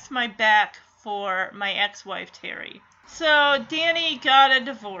waxed my back for my ex-wife, Terry. So Danny got a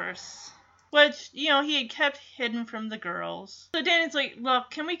divorce, which, he had kept hidden from the girls. So Danny's like,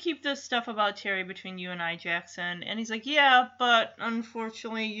 look, can we keep this stuff about Terry between you and I, Jackson? And he's like, yeah, but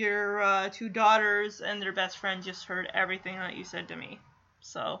unfortunately your 2 daughters and their best friend just heard everything that you said to me.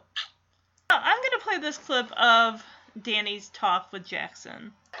 So I'm going to play this clip of Danny's talk with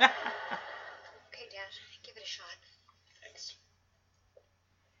Jackson. Okay, Dad, give it a shot. Thanks.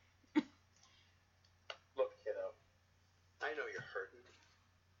 Look, kiddo, I know you're hurting.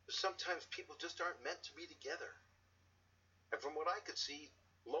 Sometimes people just aren't meant to be together. And from what I could see,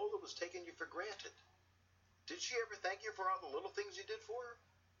 Lola was taking you for granted. Did she ever thank you for all the little things you did for her?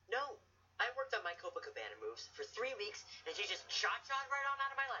 No. I worked on my Copacabana moves for 3 weeks, and she just shot right on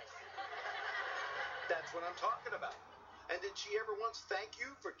out of my life. That's what I'm talking about. And did she ever once thank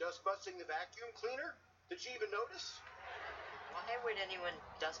you for dust busting the vacuum cleaner? Did she even notice? Why would anyone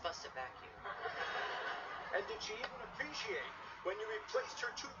dust bust a vacuum? And did she even appreciate when you replaced her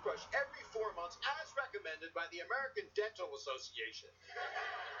toothbrush every 4 months as recommended by the American Dental Association?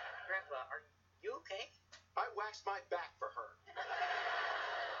 Grandpa, are you okay? I waxed my back for her.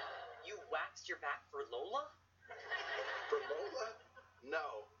 You waxed your back for Lola? For Lola?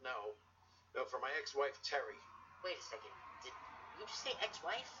 No, for my ex-wife, Terry. Wait a second. Did you just say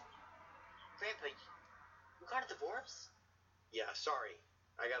ex-wife? Grandpa, you got a divorce? Yeah, sorry.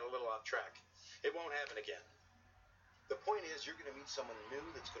 I got a little off track. It won't happen again. The point is, you're going to meet someone new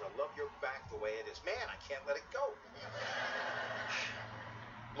that's going to love your back the way it is. Man, I can't let it go.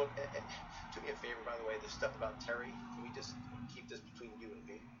 Look, do me a favor, by the way, this stuff about Terry, can we just keep this between you and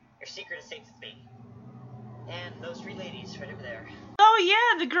me? Your secret is safe with me. And those three ladies right over there. Oh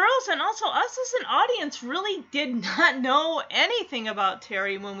yeah, the girls and also us as an audience really did not know anything about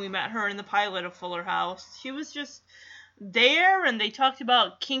Terry when we met her in the pilot of Fuller House. She was just there, and they talked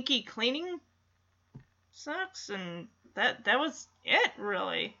about kinky cleaning sex, and that was it,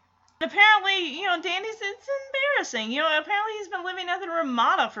 really. And apparently, Danny's, it's embarrassing. Apparently he's been living at the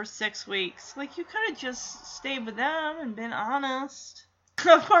Ramada for 6 weeks. Like, you could have just stayed with them and been honest.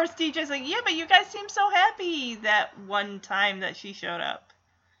 Of course, DJ's like, yeah, but you guys seem so happy that one time that she showed up.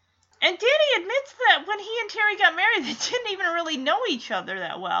 And Danny admits that when he and Terry got married, they didn't even really know each other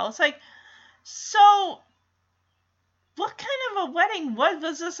that well. It's like, so what kind of a wedding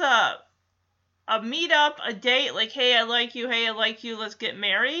was this? A meet-up, a date, like, hey, I like you, let's get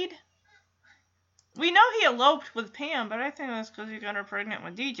married? We know he eloped with Pam, but I think that's because he got her pregnant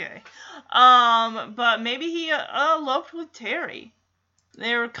with DJ. But maybe he eloped with Terry.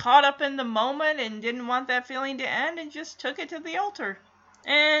 They were caught up in the moment and didn't want that feeling to end and just took it to the altar.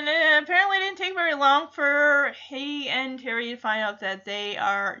 And apparently it didn't take very long for he and Terry to find out that they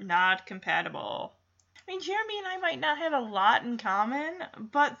are not compatible. I mean, Jeremy and I might not have a lot in common,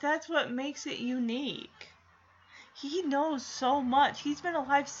 but that's what makes it unique. He knows so much. He's been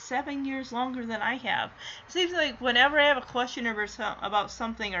alive 7 years longer than I have. It seems like whenever I have a question about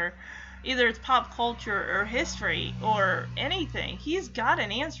something, or either it's pop culture or history or anything, he's got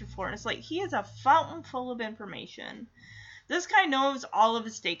an answer for it. It's like he is a fountain full of information. This guy knows all of the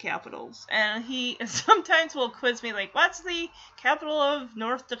state capitals, and he sometimes will quiz me like, what's the capital of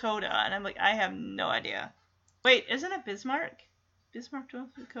North Dakota? And I'm like, I have no idea. Wait, isn't it Bismarck? Bismarck, North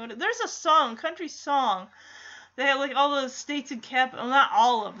Dakota? There's a song, country song, they have like all the states and capital, not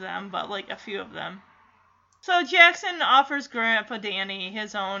all of them, but like a few of them. So Jackson offers Grandpa Danny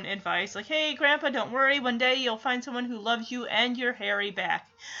his own advice, like, hey, Grandpa, don't worry, one day you'll find someone who loves you and your hairy back.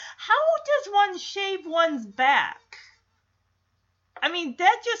 How does one shave one's back? I mean,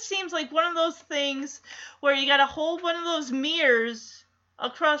 that just seems like one of those things where you gotta hold one of those mirrors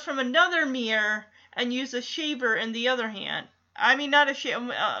across from another mirror and use a shaver in the other hand. I mean, not a shaver.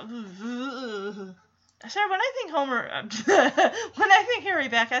 Sorry, when I think when I think hairy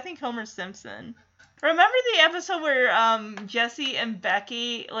back, I think Homer Simpson. Remember the episode where Jesse and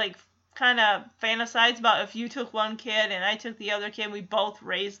Becky like kind of fantasize about if you took one kid and I took the other kid, we both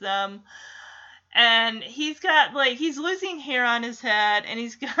raised them. And he's losing hair on his head, and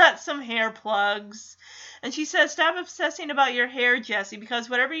he's got some hair plugs. And she says, stop obsessing about your hair, Jesse, because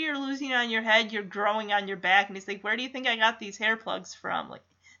whatever you're losing on your head, you're growing on your back. And he's like, where do you think I got these hair plugs from? Like,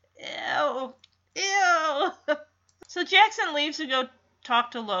 ew. So Jackson leaves to go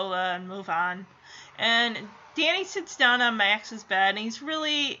talk to Lola and move on. And Danny sits down on Max's bed, and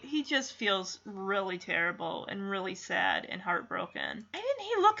he just feels really terrible and really sad and heartbroken. Why didn't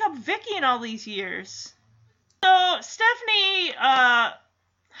he look up Vicky in all these years? So Stephanie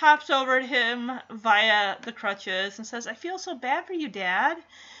hops over to him via the crutches and says, I feel so bad for you, Dad.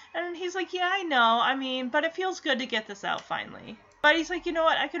 And he's like, yeah, I know. But it feels good to get this out finally. But he's like, you know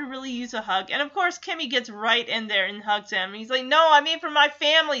what? I could really use a hug. And of course, Kimmy gets right in there and hugs him. He's like, no, for my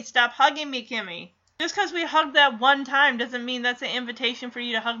family. Stop hugging me, Kimmy. Just because we hugged that one time doesn't mean that's an invitation for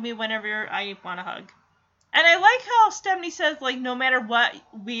you to hug me whenever I want to hug. And I like how Stephanie says, like, no matter what,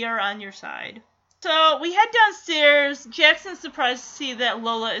 we are on your side. So we head downstairs. Jackson's surprised to see that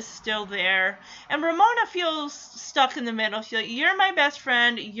Lola is still there. And Ramona feels stuck in the middle. She's like, you're my best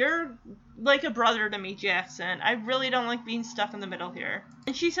friend. You're like a brother to me, Jackson. I really don't like being stuck in the middle here.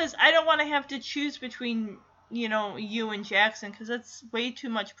 And she says, I don't want to have to choose between, you and Jackson, because that's way too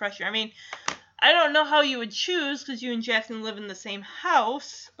much pressure. I don't know how you would choose, because you and Jackson live in the same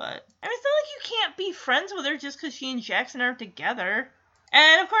house, but it's not like you can't be friends with her just because she and Jackson aren't together.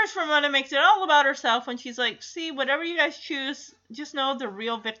 And of course, Ramona makes it all about herself when she's like, see, whatever you guys choose, just know the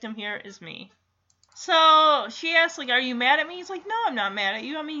real victim here is me. So she asks, like, are you mad at me? He's like, no, I'm not mad at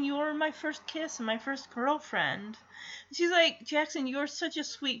you. You were my first kiss and my first girlfriend. And she's like, Jackson, you're such a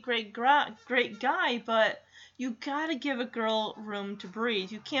sweet, great guy, but you gotta give a girl room to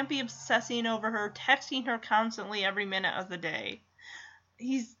breathe. You can't be obsessing over her, texting her constantly every minute of the day.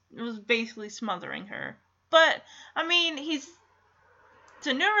 He was basically smothering her. But, it's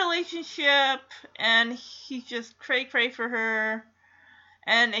a new relationship, and he's just cray-cray for her,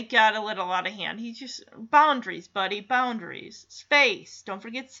 and it got a little out of hand. He's just, boundaries, buddy, boundaries. Space, don't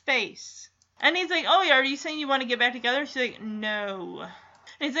forget space. And he's like, oh, are you saying you want to get back together? She's like, no. And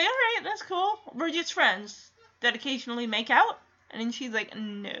he's like, alright, that's cool. We're just friends. that occasionally make out? And she's like,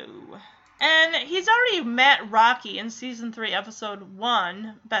 no. And he's already met Rocky in season 3, episode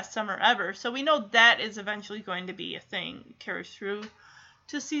 1, Best Summer Ever. So we know that is eventually going to be a thing. It carries through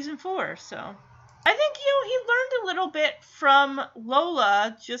to season 4. So I think, he learned a little bit from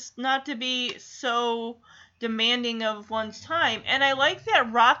Lola, just not to be so demanding of one's time. And I like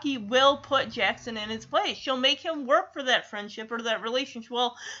that Rocky will put Jackson in his place. She'll make him work for that friendship or that relationship.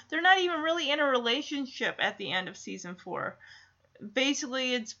 Well, they're not even really in a relationship at the end of season 4.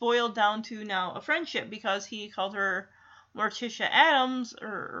 Basically, it's boiled down to now a friendship because he called her Morticia Adams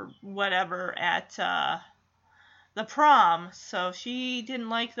or whatever at the prom. So she didn't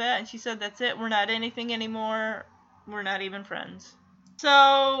like that, and she said, that's it, we're not anything anymore. We're not even friends.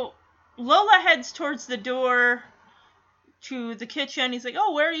 So Lola heads towards the door to the kitchen. He's like,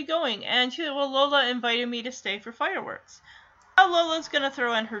 oh, where are you going? And she said, well, Lola invited me to stay for fireworks. Now Lola's going to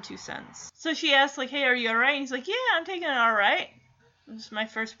throw in her 2 cents. So she asks, like, hey, are you alright? He's like, yeah, I'm taking it alright. This is my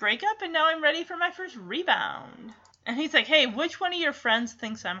first breakup, and now I'm ready for my first rebound. And he's like, hey, which one of your friends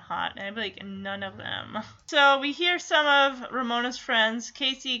thinks I'm hot? And I'd be like, none of them. So we hear some of Ramona's friends,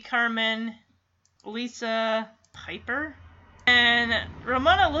 Casey, Carmen, Lisa, Piper. And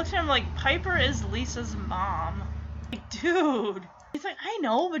Ramona looks at him like, Piper is Lisa's mom. Like, dude. He's like, I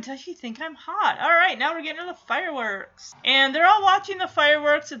know, but does she think I'm hot? Alright, now we're getting to the fireworks. And they're all watching the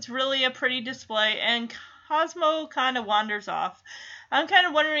fireworks. It's really a pretty display. And Cosmo kind of wanders off. I'm kind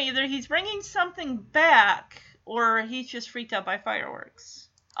of wondering either he's bringing something back or he's just freaked out by fireworks.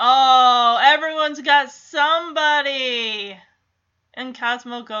 Oh, everyone's got somebody! And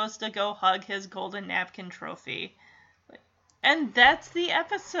Cosmo goes to go hug his golden napkin trophy. And that's the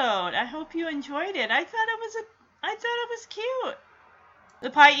episode. I hope you enjoyed it. I thought it was cute. The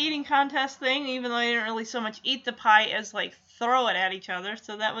pie eating contest thing, even though they didn't really so much eat the pie as like throw it at each other,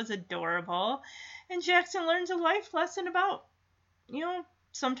 so that was adorable. And Jackson learns a life lesson about,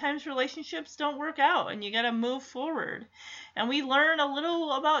 sometimes relationships don't work out and you gotta move forward. And we learn a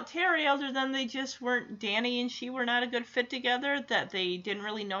little about Terry other than they just weren't, Danny and she were not a good fit together, that they didn't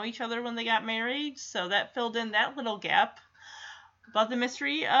really know each other when they got married. So that filled in that little gap about the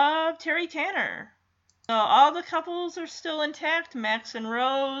mystery of Terry Tanner. So all the couples are still intact. Max and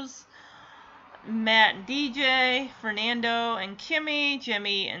Rose, Matt and DJ, Fernando and Kimmy,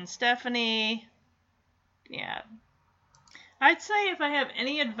 Jimmy and Stephanie. Yeah. I'd say if I have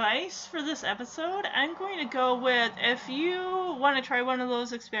any advice for this episode, I'm going to go with, if you want to try one of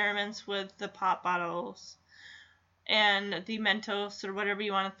those experiments with the pop bottles and the Mentos or whatever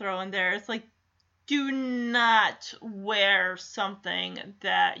you want to throw in there, it's like, do not wear something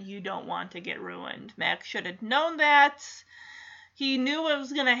that you don't want to get ruined. Max should have known that. He knew what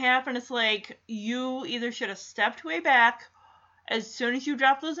was going to happen. It's like, you either should have stepped way back as soon as you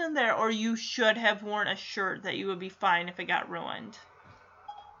drop those in there, or you should have worn a shirt that you would be fine if it got ruined.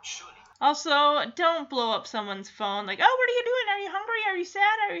 Surely. Also, don't blow up someone's phone like, oh, what are you doing? Are you hungry? Are you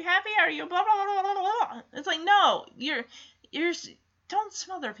sad? Are you happy? Are you blah, blah, blah, blah, blah? It's like, no, don't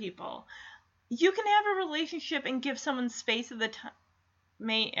smother people. You can have a relationship and give someone space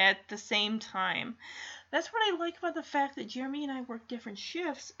at the same time. That's what I like about the fact that Jeremy and I work different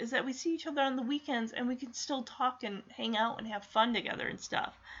shifts, is that we see each other on the weekends and we can still talk and hang out and have fun together and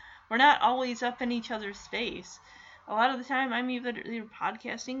stuff. We're not always up in each other's face. A lot of the time I'm either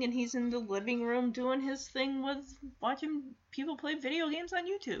podcasting and he's in the living room doing his thing with watching people play video games on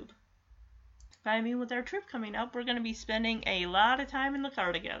YouTube. But I mean, with our trip coming up, we're going to be spending a lot of time in the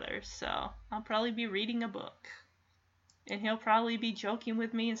car together, so I'll probably be reading a book. And he'll probably be joking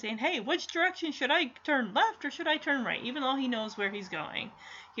with me and saying, hey, which direction should I turn, left or should I turn right? Even though he knows where he's going.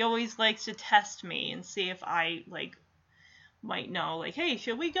 He always likes to test me and see if I, might know. Hey,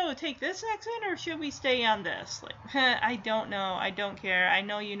 should we go take this exit or should we stay on this? I don't know. I don't care. I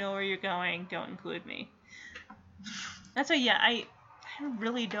know you know where you're going. Don't include me. That's why, yeah, I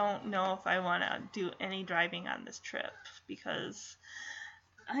really don't know if I want to do any driving on this trip because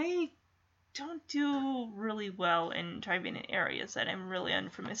I don't do really well in driving in areas that I'm really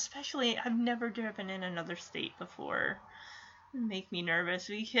unfamiliar. Especially, I've never driven in another state before. It'd make me nervous.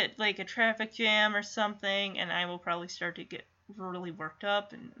 We hit a traffic jam or something, and I will probably start to get really worked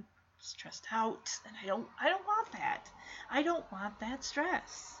up and stressed out. And I don't want that. I don't want that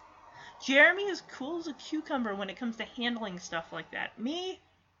stress. Jeremy is cool as a cucumber when it comes to handling stuff like that. Me,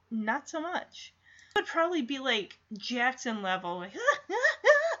 not so much. It would probably be Jackson level,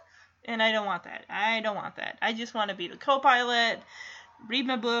 and I don't want that. I just want to be the co-pilot, read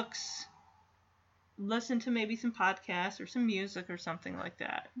my books, listen to maybe some podcasts or some music or something like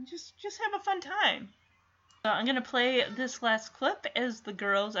that. Just have a fun time. So I'm going to play this last clip as the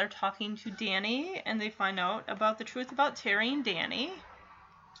girls are talking to Danny and they find out about the truth about Terry and Danny.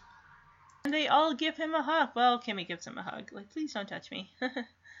 And they all give him a hug. Well, Kimmy gives him a hug. Like, please don't touch me. Ew.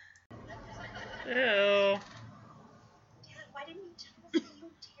 Dad, why didn't you tell us that you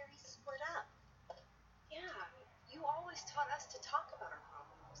and Terry split up? Yeah, you always taught us to talk about our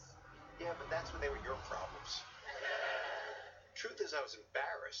problems. Yeah, but that's when they were your problems. Truth is, I was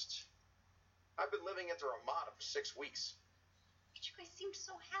embarrassed. I've been living at the Ramada for 6 weeks. But you guys seemed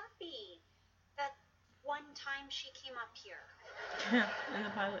so happy. That one time she came up here. In the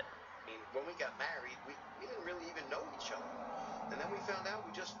pilot. I mean, when we got married, we didn't really even know each other. And then we found out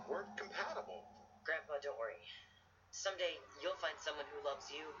we just weren't compatible. Grandpa, don't worry. Someday you'll find someone who loves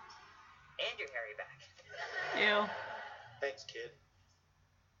you and your Harry back. Ew. Thanks, kid.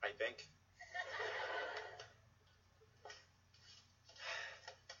 I think.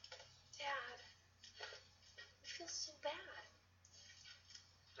 Dad, I feel so bad.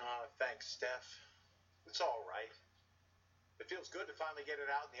 Oh, thanks, Steph. It's all right. It feels good to finally get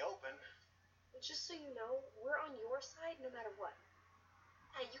it out in the open. Just so you know, we're on your side no matter what.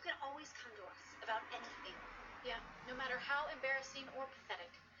 Hey, you can always come to us about anything. Yeah, no matter how embarrassing or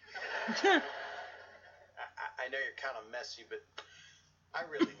pathetic. I know you're kind of messy, but I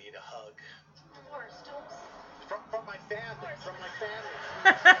really need a hug. Dolores, don't. From my family. From my family.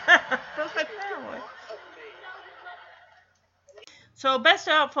 From my family. So best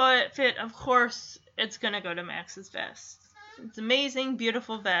outfit, of course, it's gonna go to Max's vest. It's amazing,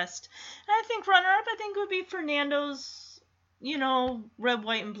 beautiful vest. And I think runner-up, I think would be Fernando's, red,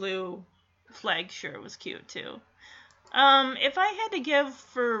 white, and blue flag shirt was cute too. If I had to give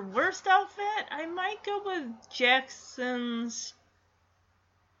for worst outfit, I might go with Jackson's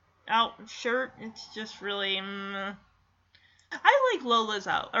shirt. It's just really. I like Lola's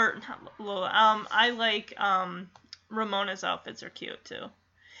not Lola. I like Ramona's outfits are cute too.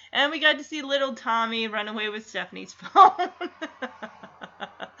 And we got to see little Tommy run away with Stephanie's phone.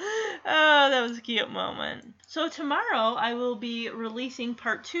 Oh, that was a cute moment. So tomorrow I will be releasing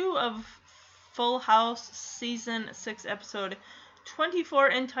part 2 of Full House Season 6 episode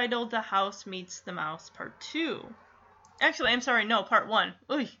 24 entitled The House Meets the Mouse Part 2. Actually, I'm sorry, no, part 1.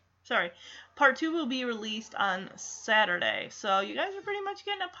 Ooh, sorry. Part 2 will be released on Saturday. So you guys are pretty much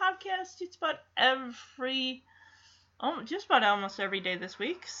getting a podcast just about almost every day this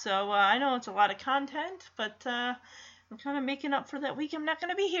week. So I know it's a lot of content, but I'm kind of making up for that week I'm not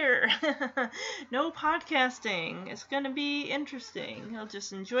going to be here. No podcasting. It's going to be interesting. I'll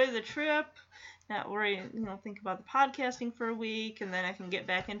just enjoy the trip, not worry, think about the podcasting for a week, and then I can get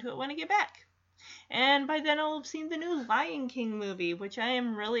back into it when I get back. And by then I'll have seen the new Lion King movie, which I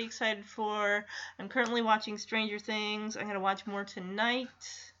am really excited for. I'm currently watching Stranger Things. I'm going to watch more tonight.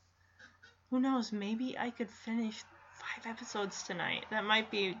 Who knows, maybe I could finish 5 episodes tonight. That might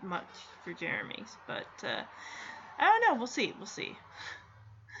be much for Jeremy's, but I don't know. We'll see.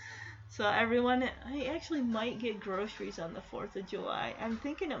 So everyone, I actually might get groceries on the 4th of July. I'm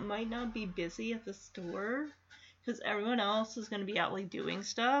thinking it might not be busy at the store because everyone else is going to be out doing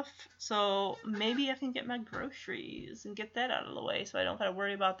stuff. So maybe I can get my groceries and get that out of the way so I don't got to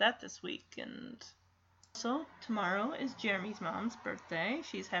worry about that this weekend. So tomorrow is Jeremy's mom's birthday.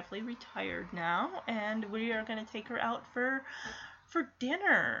 She's happily retired now, and we are going to take her out for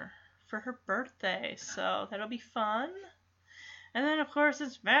dinner for her birthday. So that'll be fun. And then, of course,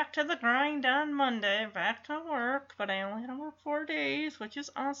 it's back to the grind on Monday, back to work. But I only have to work 4 days, which is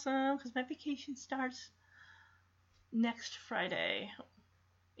awesome because my vacation starts next Friday,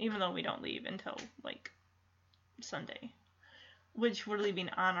 even though we don't leave until Sunday. Which we're leaving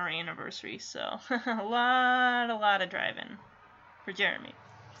on our anniversary, so a lot of driving for Jeremy.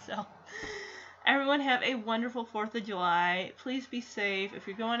 So everyone have a wonderful 4th of July. Please be safe. If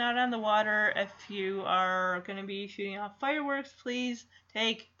you're going out on the water, if you are going to be shooting off fireworks, please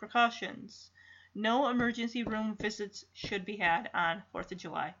take precautions. No emergency room visits should be had on 4th of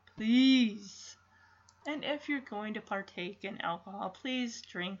July. Please. And if you're going to partake in alcohol, please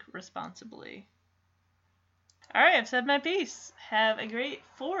drink responsibly. Alright, I've said my piece. Have a great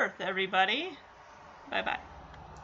 4th, everybody. Bye-bye.